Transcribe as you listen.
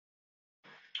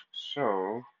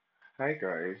So, hi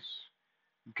guys.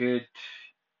 Good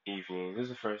evening. This is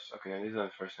the first, okay, this is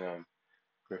not the first time I'm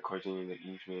recording in the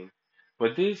evening,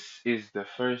 but this is the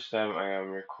first time I am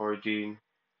recording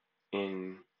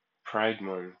in Pride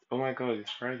Month. Oh my god,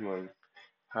 it's Pride Month.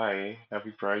 Hi,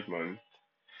 happy Pride Month.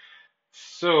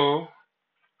 So,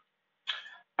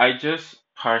 I just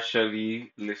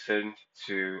partially listened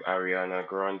to Ariana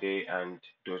Grande and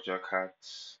Doja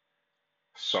Cat's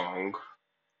song.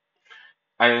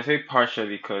 I say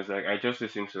partially because like I just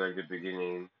listened to like the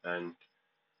beginning and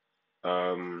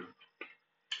um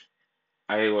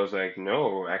I was like,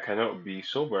 no, I cannot be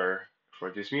sober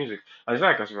for this music. I was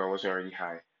like, as if I wasn't already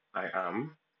high. I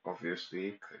am,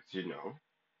 obviously, because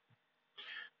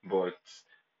but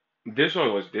this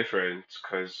one was different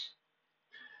because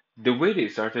the way they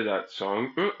started that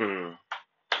song,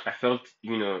 I felt,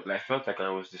 I felt like I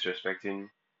was disrespecting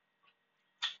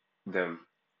them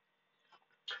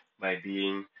by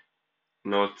being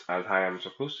not as high I'm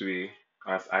supposed to be,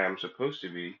 as I am supposed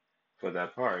to be for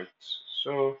that part.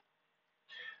 So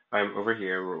I'm over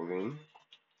here rolling.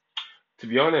 To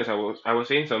be honest, I was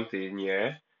saying something,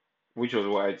 yeah, which was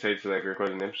why I decided to like record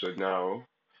an episode now.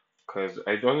 Because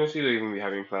I honestly don't even be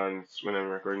having plans when I'm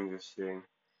recording this thing.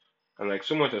 And like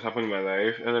so much has happened in my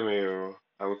life. LMAO,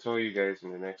 I will tell you guys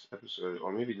in the next episode,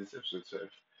 or maybe this episode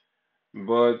itself.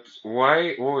 But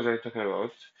why? What was I talking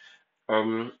about?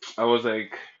 I was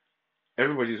like,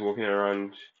 everybody's walking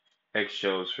around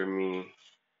eggshells for me.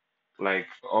 Like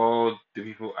all the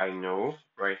people I know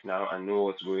right now and know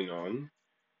what's going on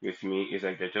with me is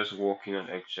like they're just walking on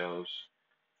eggshells,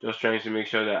 just trying to make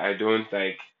sure that I don't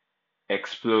like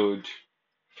explode.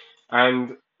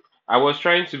 And I was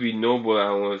trying to be noble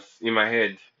and was in my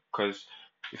head because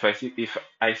if I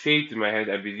say it in my head,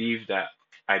 I believe that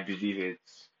I believe it.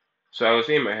 So I was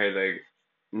saying in my head like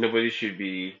nobody should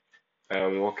be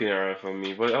walking around for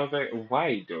me. But I was like,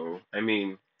 why though? I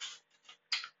mean,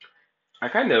 I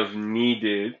kind of need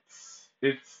it.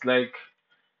 It's like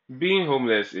being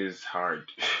homeless is hard.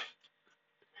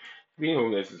 Being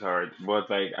homeless is hard, but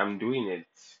like I'm doing it.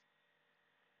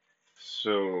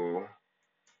 So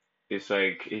it's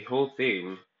like a whole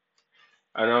thing.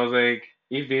 And I was like,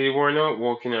 if they were not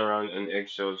walking around on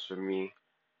eggshells for me,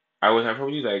 I would have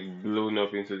probably like blown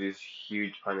up into this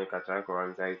huge panic attack or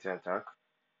anxiety attack.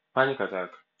 Panic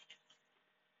attack.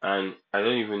 And I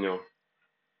don't even know.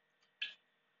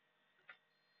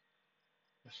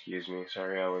 Excuse me,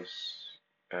 sorry, I was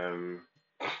um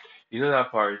you know that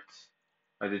part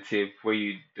at the tip where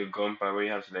you the gum part where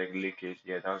you have to like lick it?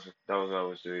 Yeah, that was what I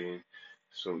was doing.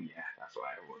 So yeah, that's why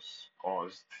I was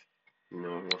paused.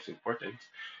 It was important.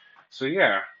 So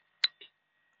yeah,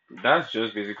 that's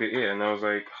just basically it. And I was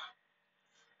like,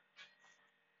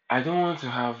 I don't want to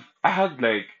have. I had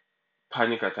like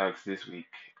panic attacks this week.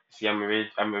 See, I'm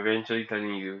eventually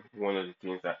telling you one of the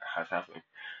things that has happened.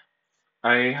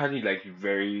 I had it like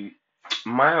very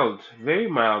mild,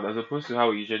 as opposed to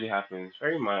how it usually happens.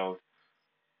 Very mild.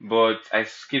 But I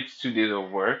skipped 2 days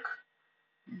of work.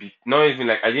 Not even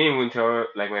like I didn't even tell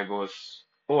like my boss,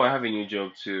 oh, I have a new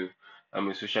job too. I'm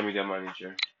a social media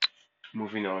manager.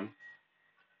 Moving on.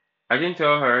 I didn't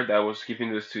tell her that I was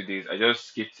skipping those 2 days. I just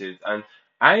skipped it, and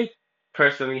I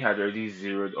personally had already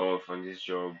zeroed off on this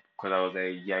job because I was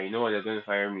like, yeah, you know what, they're going to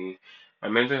fire me. My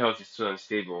mental health is too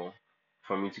unstable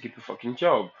for me to keep a fucking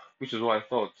job, which is what I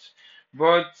thought.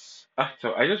 But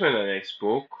after I just went and I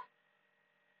spoke.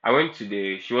 I went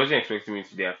today. She wasn't expecting me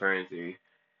today, apparently.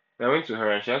 But I went to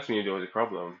her and she asked me if there was a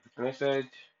problem, and I said,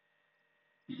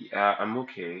 yeah, I'm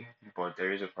okay, but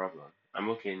there is a problem. I'm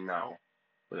okay now,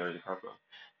 but there is a problem.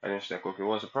 And then she's like, okay,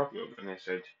 what's the problem? And I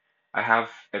said, I have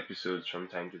episodes from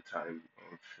time to time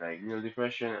of like,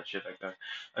 depression and shit like that.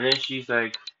 And then she's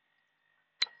like,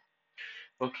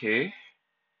 okay,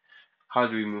 how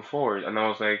do we move forward? And I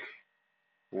was like,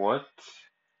 what?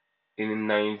 In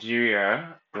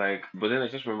Nigeria, like, but then I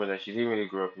just remember that she didn't really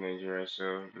grow up in Nigeria,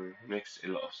 so it makes a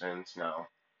lot of sense now.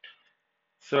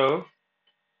 So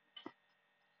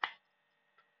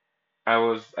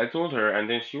I told her, and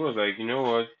then she was like, you know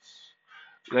what?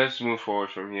 Let's move forward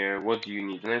from here. What do you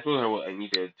need? And I told her what I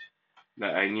needed.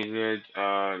 That I needed,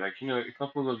 like, a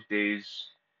couple of days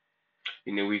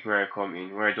in a week where I come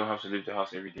in, where I don't have to leave the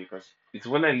house every day. Because it's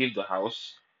when I leave the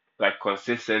house, like,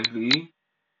 consistently,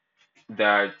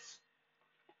 that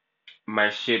my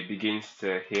shit begins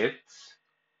to hit.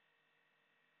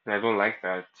 And I don't like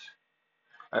that.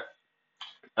 I,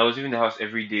 I was leaving the house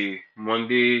every day,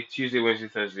 Monday, Tuesday, Wednesday,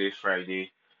 Thursday,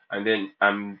 Friday. And then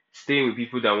I'm staying with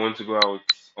people that want to go out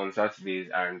on Saturdays.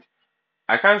 And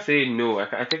I can't say no.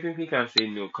 I technically can't say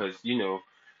no because,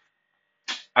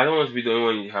 I don't want to be the only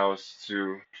one in the house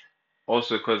to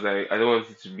Also, because I don't want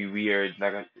it to be weird,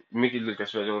 like make it look as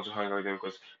if I don't want to hang out with them.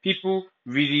 Because people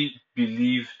really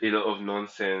believe a lot of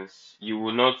nonsense. You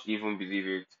will not even believe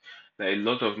it. Like a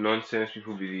lot of nonsense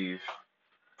people believe.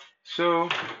 So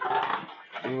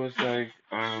it was like,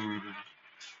 I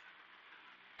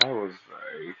was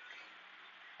like,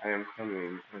 I am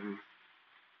coming.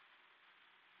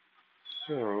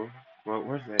 So, well,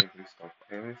 where's the even stop?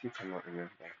 I honestly cannot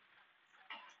remember.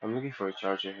 I'm looking for a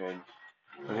charger head.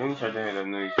 The only charger head I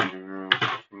know is in the room,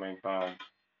 in my bag.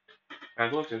 I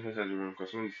don't want to inside the room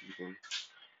because someone is sleeping.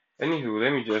 Anywho,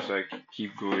 let me just like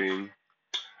keep going.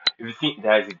 If you think it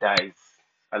dies, it dies.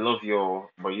 I love you all,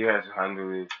 but you guys will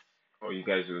handle it, or you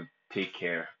guys will take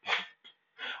care.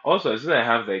 Also, as soon as I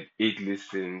have like 8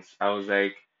 listens, I was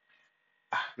like,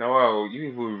 now wow, you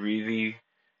people really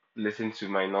listen to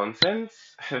my nonsense.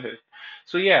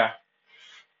 So yeah,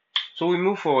 so we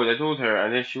moved forward. I told her,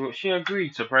 and then she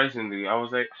agreed. Surprisingly, I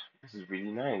was like, this is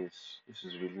really nice. This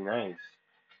is really nice.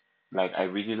 Like I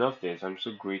really love this. I'm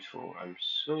so grateful. I'm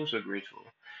so grateful.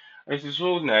 It is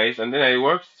so nice. And then I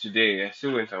worked today. I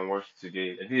still went and worked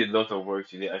today. I did a lot of work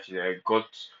today. Actually,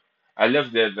 I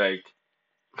left there like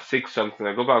 6 something.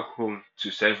 I got back home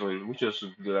to 7, which was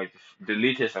like the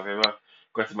latest I've ever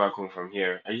got back home from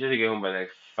here. I usually get home by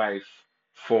like 5,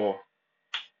 4,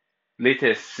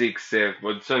 latest 6, 7.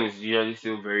 But the sun is usually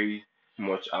still very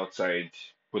much outside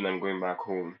when I'm going back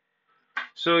home.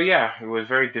 So yeah, it was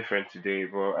very different today.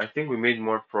 But I think we made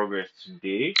more progress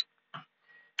today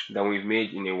than we've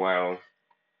made in a while.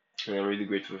 And I'm really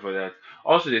grateful for that.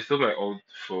 Also, they stole my old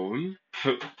phone.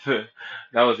 That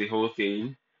was the whole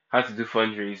thing. Had to do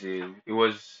fundraising.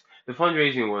 The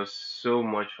fundraising was so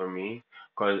much for me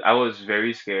because I was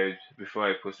very scared before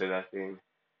I posted that thing.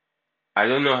 I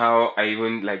don't know how I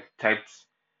even like typed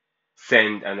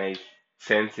send and I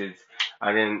sent it,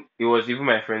 and then it was even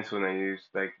my friend's phone I used.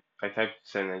 Like I typed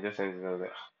send, I just sent it. I was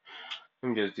like, let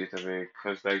me just do it a bit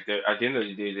because like at the end of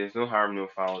the day, there's no harm, no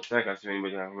foul. It's not like as if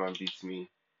anybody can come and beat me.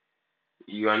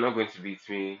 You are not going to beat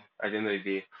me at the end of the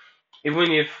day.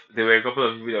 Even if there were a couple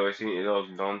of people that were saying a lot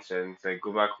of nonsense, like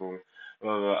go back home,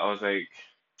 blah, blah, blah, I was like,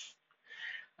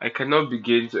 I cannot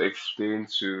begin to explain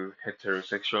to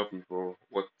heterosexual people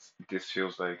what this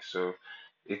feels like. So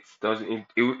it doesn't.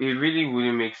 It really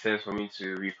wouldn't make sense for me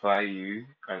to reply you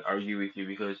and argue with you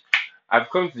because I've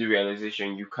come to the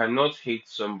realization you cannot hate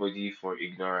somebody for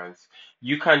ignorance.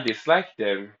 You can dislike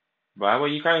them, but however,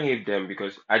 you can't hate them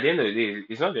because at the end of the day,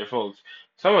 it's not their fault.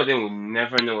 Some of them will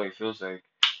never know what it feels like.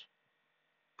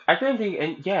 I don't think,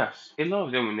 and yes, a lot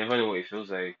of them will never know what it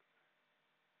feels like.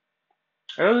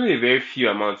 I don't think a very few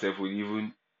amounts of will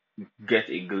even get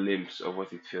a glimpse of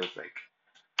what it feels like.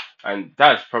 And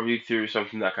that's probably through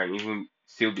something that can even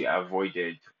still be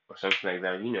avoided or something like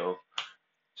that.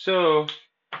 So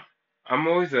I'm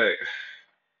always like,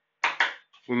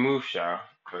 we move, Sha,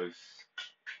 because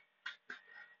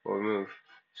we'll move.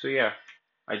 So yeah,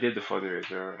 I did the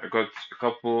fundraiser. I got a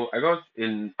couple. I got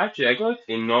in. Actually, I got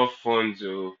enough funds.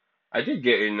 So I did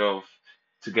get enough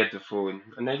to get the phone,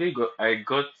 and I did got. I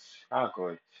got. Oh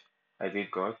God, I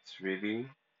did got really.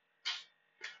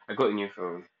 I got a new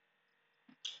phone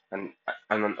and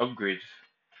an upgrade,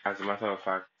 as a matter of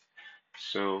fact.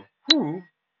 So, whoo,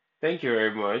 thank you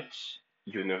very much,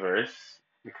 universe,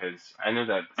 because I know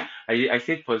that I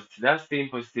say positive. That staying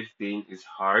positive thing is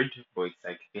hard, but it's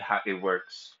like it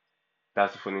works.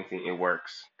 That's the funny thing. It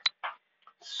works.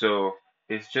 So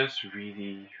it's just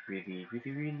really, really,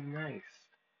 really, really nice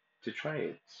to try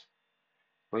it.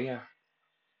 But yeah.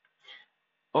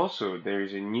 Also, there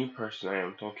is a new person I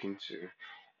am talking to,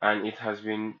 and it has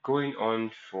been going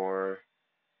on for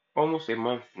almost a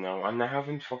month now, and I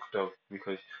haven't fucked up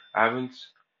because I haven't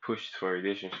pushed for a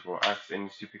relationship or asked any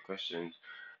stupid questions.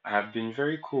 I have been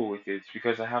very cool with it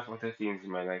because I have other things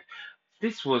in my life.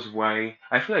 This was why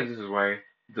I feel like this is why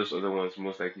those other ones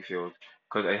most likely failed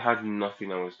because I had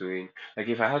nothing I was doing. Like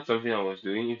if I had something I was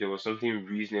doing, if there was something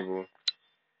reasonable,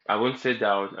 I won't sit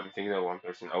down and be thinking of one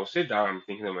person. I will sit down and be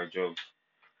thinking of my job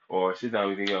or sit down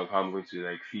and be thinking of how I'm going to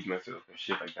like feed myself and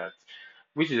shit like that,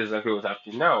 which is exactly what's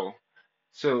happening now.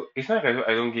 So it's not like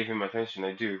I don't give him attention.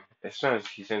 I do. As soon as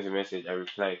he sends a message, I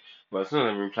reply. But as soon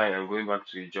as I'm replying, I'm going back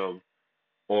to a job,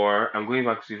 or I'm going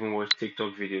back to even watch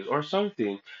TikTok videos or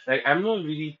something. Like I'm not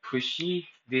really pushy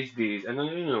these days. I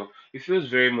don't know. It feels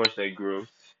very much like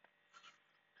growth.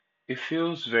 It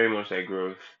feels very much like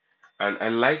growth, and I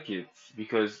like it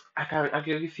because I can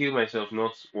actually feel myself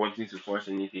not wanting to force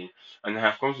anything, and I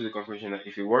have come to the conclusion that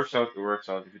if it works out, it works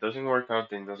out. If it doesn't work out,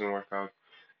 then it doesn't work out.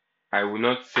 I will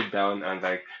not sit down and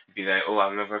like be like, oh,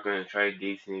 I'm never gonna try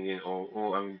dating again, or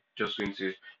oh, I'm just going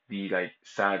to be like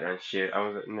sad and shit. I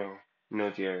was like, no. No,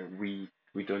 dear, we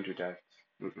don't do that.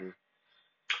 Mm-mm,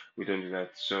 we don't do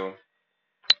that. So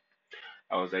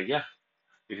I was like, yeah,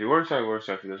 if it works out, it works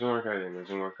out. If it doesn't work out, then it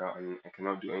doesn't work out, and I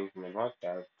cannot do anything about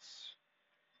that.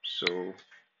 So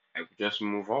I could just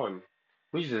move on,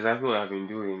 which is exactly what I've been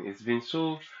doing. It's been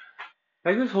so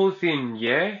like this whole thing,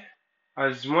 yeah.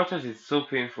 As much as it's so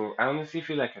painful, I honestly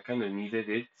feel like I kind of needed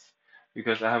it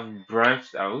because I have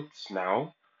branched out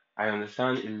now. I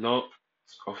understand a lot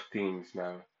of things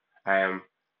now. I am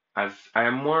I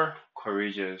am more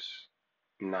courageous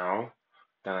now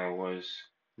than I was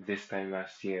this time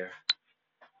last year,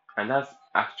 and that's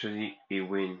actually a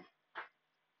win.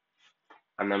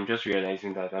 And I'm just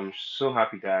realizing that I'm so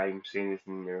happy that I'm saying this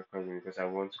in the recording because I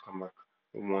want to come back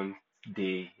one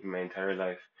day in my entire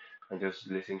life and just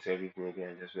listen to everything again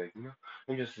and just be like,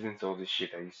 let me just listen to all this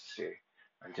shit I used to say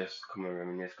and just come and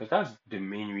reminisce. Because that's the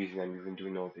main reason I'm even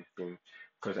doing all this thing.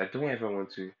 Because I don't ever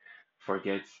want to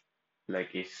forget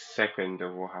like a second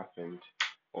of what happened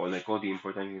or like all the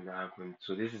important things that happened.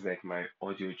 So this is like my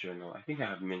audio journal. I think I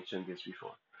have mentioned this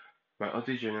before. My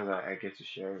audio journal that I get to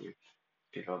share with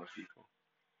a lot of people.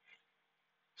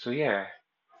 So yeah,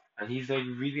 and he's like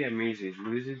really amazing.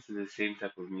 He listens to the same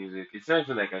type of music. It's not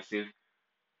even like I say,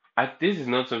 this is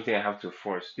not something I have to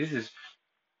force. This is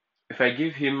if I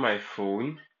give him my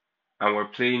phone and we're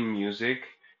playing music,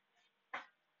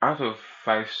 out of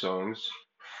 5 songs,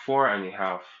 four and a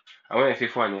half. And when I say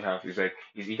four and a half, it's like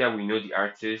it's either we know the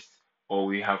artist or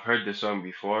we have heard the song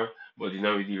before but did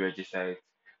not really register it.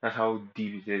 That's how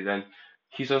deep it is. And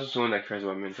he's also someone that cares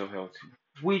about mental health,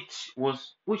 which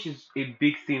is a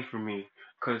big thing for me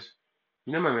because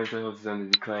my mental health is on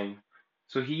the decline.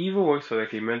 So he even works for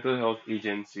like a mental health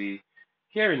agency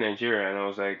here in Nigeria, and I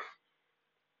was like,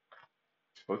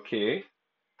 okay,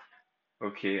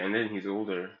 okay. And then he's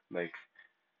older, like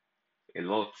a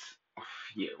lot of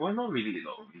years. Well, not really a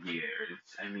lot of years.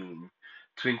 I mean,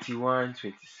 21,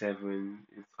 27.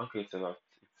 It's okay. It's a lot.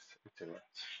 It's a lot.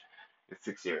 It's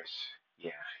 6 years.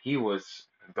 Yeah, he was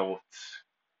an adult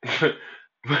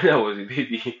when I was a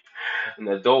baby, an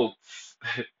adult.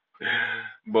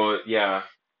 But yeah,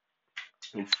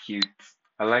 it's cute.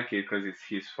 I like it because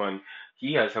he's fun.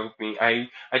 He has helped me. I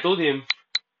told him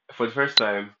for the first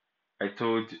time. I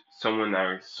told someone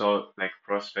I saw like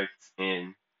prospects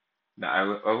in that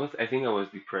I think I was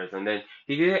depressed, and then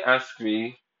he didn't ask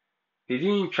me. He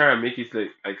didn't try and make it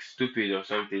like stupid or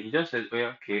something. He just said, "Oh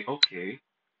yeah, okay, okay,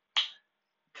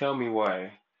 tell me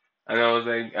why." And I was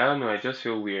like, I don't know. I just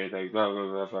feel weird. Like blah blah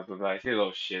blah blah blah blah. I said a lot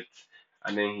of shit,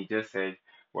 and then he just said,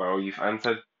 "Well, you've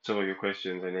answered some of your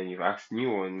questions, and then you've asked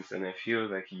new ones, and I feel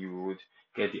like you would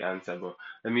get the answer, but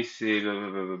let me say blah blah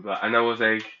blah blah blah." And I was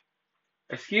like,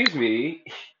 "Excuse me."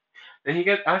 Then he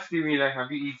kept asking me like,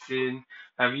 "Have you eaten?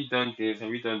 Have you done this? Have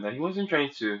you done that?" He wasn't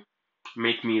trying to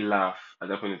make me laugh at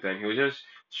that point in time. He was just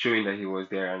showing that he was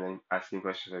there and then asking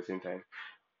questions at the same time,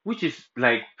 which is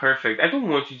like perfect. I don't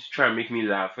want you to try and make me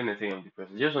laugh when I think I'm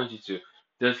depressed. I just want you to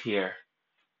just hear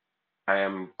I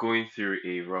am going through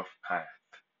a rough path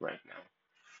right now.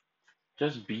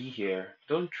 Just be here.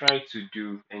 Don't try to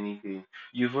do anything.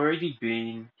 You've already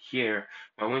been here.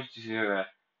 I want you to know that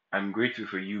I'm grateful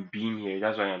for you being here.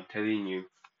 That's why I'm telling you.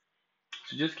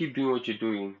 So just keep doing what you're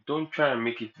doing. Don't try and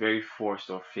make it very forced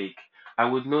or fake. I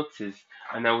would notice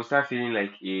and I would start feeling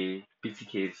like a pity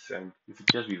case and it would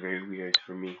just be very weird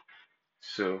for me.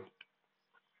 So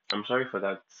I'm sorry for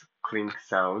that clink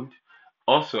sound.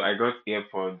 Also, I got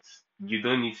AirPods. You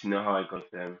don't need to know how I got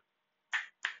them.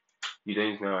 You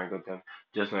don't need to know how I got them.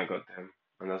 Just know I got them.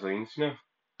 And that's all you need to know.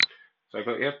 So I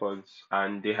got AirPods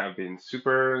and they have been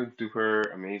super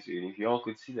duper amazing. If you all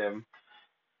could see them,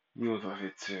 you would love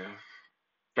it too.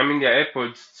 I mean, they're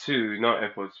AirPods too, not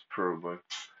AirPods Pro, but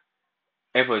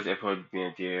AirPods,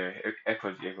 yeah, dear.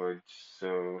 AirPods.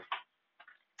 So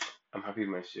I'm happy with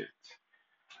my shit.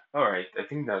 Alright, I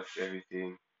think that's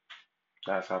everything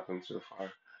that's happened so far.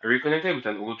 I reconnected with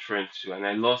an old friend too, and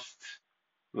I lost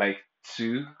like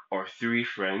 2 or 3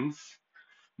 friends.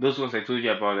 Those ones I told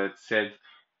you about that said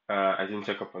I didn't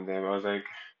check up on them. I was like,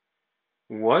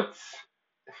 what?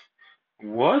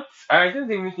 What? I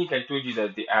don't even think I told you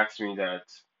that they asked me that.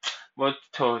 But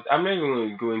Todd, I'm not even going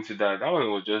to go into that. That one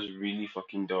was just really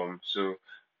fucking dumb. So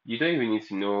you don't even need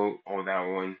to know all that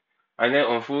one. And then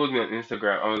unfollowed me on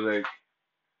Instagram. I was like,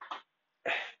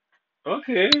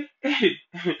 okay,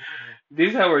 this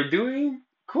is how we're doing?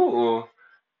 Cool.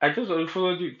 I just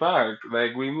unfollowed you back.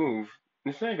 Like, we move.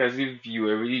 It's not like as if you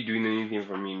were really doing anything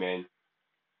for me, man.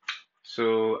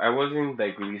 So I wasn't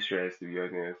like really stressed to be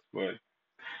honest. But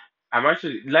I'm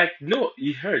actually like, no,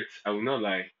 it hurts. I will not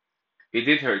lie. It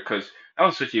did hurt because that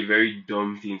was such a very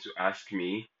dumb thing to ask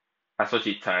me. at such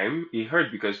a time, it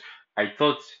hurt because I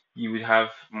thought you would have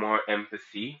more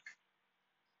empathy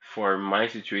for my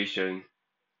situation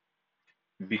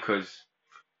because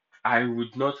I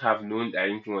would not have known that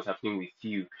anything was happening with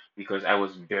you because I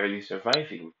was barely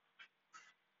surviving.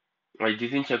 I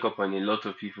didn't check up on a lot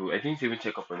of people. I didn't even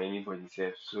check up on anybody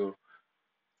else. So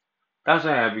that's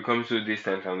why I have become so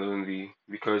distant and lonely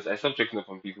because I stopped checking up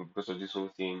on people because of this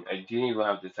whole thing. I didn't even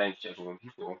have the time to check up on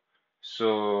people.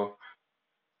 So,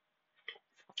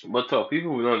 but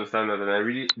people will not understand that, and I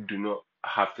really do not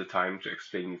have the time to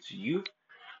explain it to you.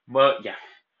 But yeah,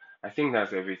 I think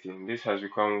that's everything. This has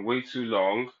become way too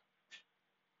long,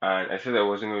 and I said I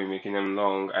wasn't going to be making them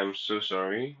long. I'm so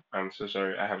sorry. I'm so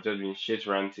sorry. I have just been shit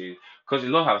ranting because a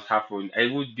lot has happened.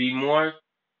 I would be more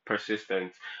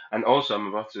persistent, and also I'm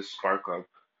about to spark up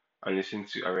and listen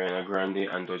to Ariana Grande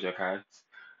and Doja Cat.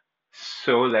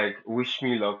 So like, wish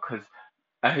me luck, cause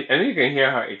I know you can hear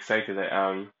how excited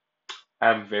I am.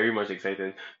 I'm very much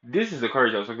excited. This is the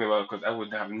courage I was talking about, because I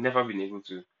would have never been able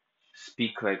to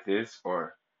speak like this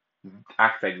or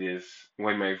act like this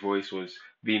when my voice was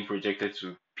being projected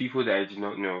to people that I did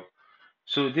not know.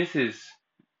 So this is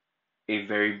a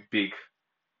very big,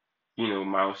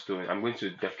 milestone. I'm going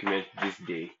to document this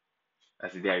day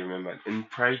as the day I remember. In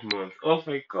Pride Month. Oh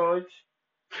my god.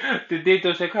 The day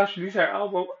Doja Cat released her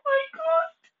album. Oh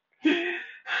my god.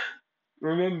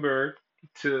 Remember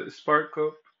to spark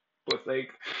up, but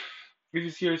like, if you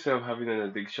see yourself having an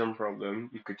addiction problem,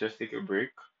 you could just take a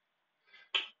break.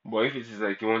 But if it is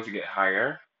like you want to get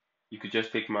higher, you could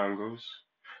just take mangoes.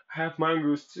 I have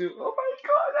mangoes too. Oh my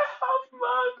god, I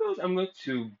have mangoes. I'm going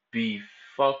to be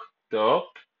fucked up,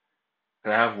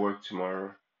 and I have work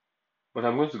tomorrow. But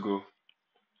I'm going to go,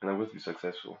 and I'm going to be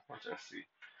successful. Watch and see.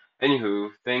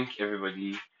 Anywho, thank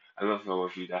everybody. I love all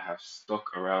of you that have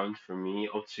stuck around for me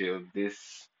up till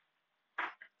this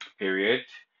period,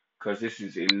 because this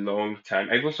is a long time.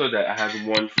 I even saw that I had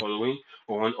one following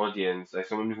or one audience, like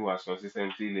someone who has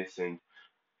consistently listened.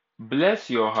 Bless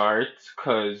your heart,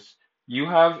 because you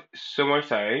have so much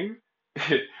time.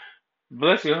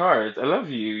 Bless your heart. I love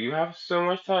you. You have so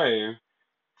much time.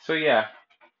 So yeah,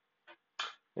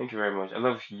 thank you very much. I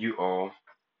love you all.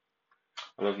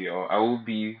 I love you all. I will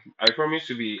be. I promise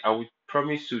to be. I will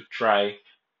promise to try.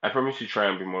 I promise to try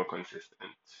and be more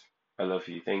consistent. I love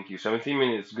you. Thank you. 17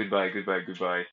 minutes. Goodbye. Goodbye. Goodbye.